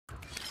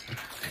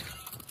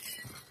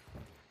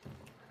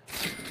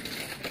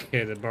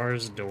Okay, the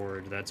bar's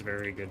doored. That's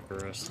very good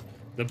for us.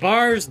 The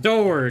bar's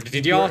doored!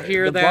 Did y'all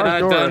hear The that? bar's I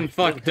doored. done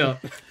fucked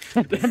up.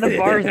 The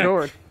bar's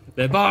doored.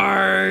 The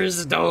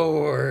bar's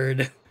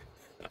doored!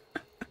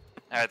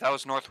 Alright, that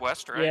was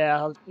northwest, right?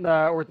 Yeah,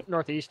 or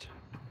northeast.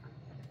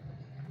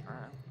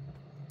 Alright.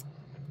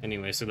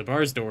 Anyway, so the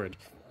bar's doored.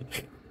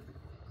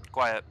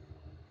 Quiet.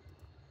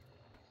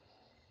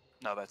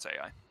 No, that's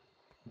AI.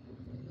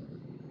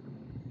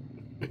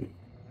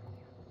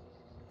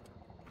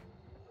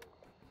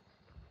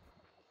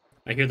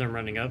 I hear them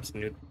running up,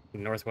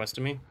 northwest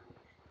of me.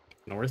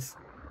 North.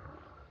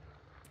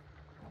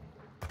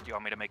 Do you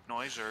want me to make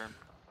noise, or...?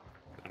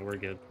 Oh, we're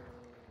good.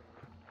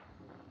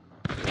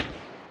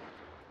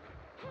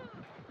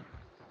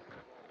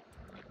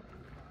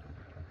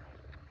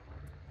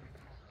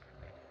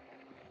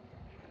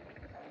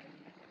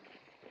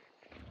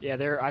 Yeah,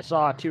 there. I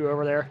saw two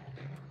over there.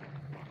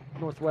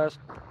 Northwest.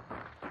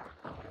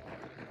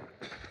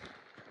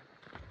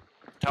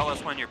 Tell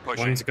us when you're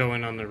pushing. One's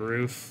going on the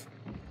roof.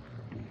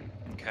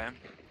 Okay.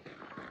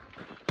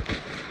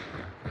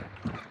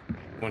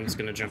 One's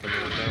gonna jump in the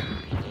window.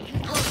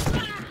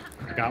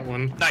 Got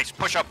one. Nice!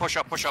 Push up, push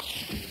up, push up!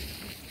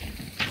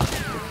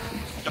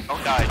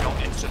 Don't die,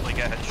 don't instantly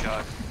get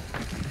headshot.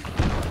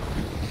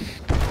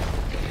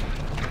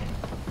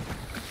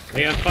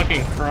 They have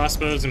fucking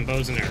crossbows and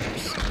bows and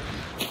arrows.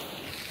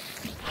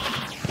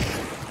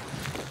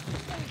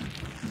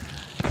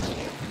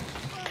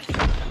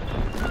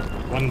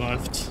 One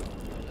left.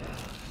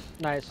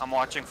 Nice. I'm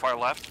watching far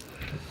left.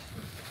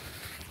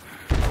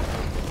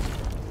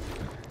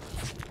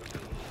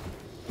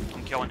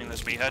 I'm killing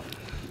this meathead.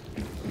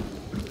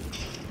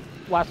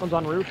 Last one's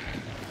on roof.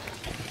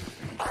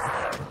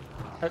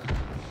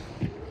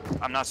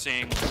 I'm not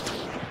seeing...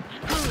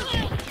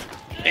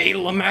 Hey,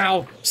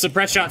 Lamau!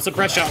 Suppress shot,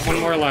 one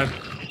more alive.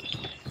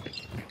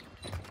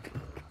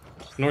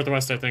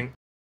 Northwest, I think.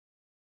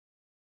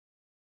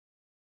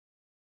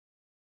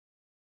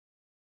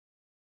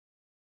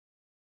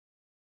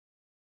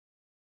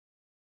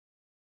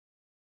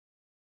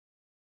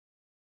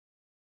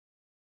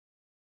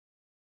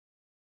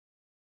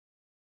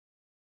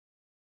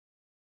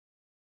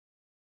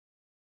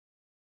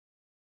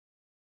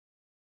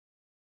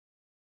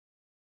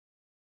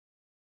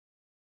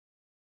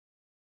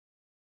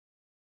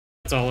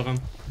 That's all of them.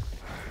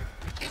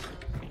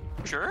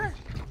 Sure?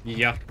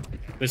 Yeah.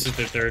 This is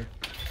their third.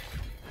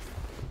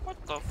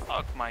 What the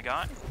fuck, my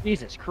guy?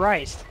 Jesus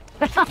Christ.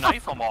 Did you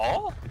knife them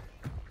all?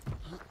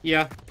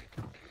 Yeah.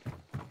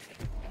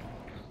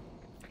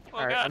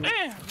 Well, Alright,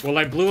 goddamn. Well,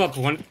 I blew up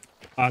one.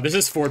 This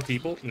is 4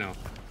 people. No.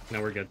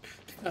 No, we're good.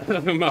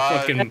 My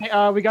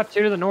fucking... We got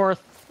two to the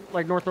north.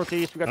 Like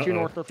north-northeast. We got two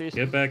north-northeast.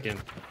 Get back in.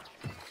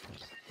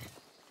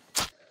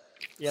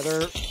 Yeah,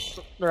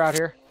 they're out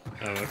here.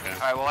 Oh, okay.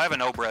 Alright, well I have an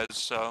Obrez,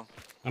 so...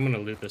 I'm gonna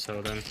loot this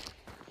hoe then.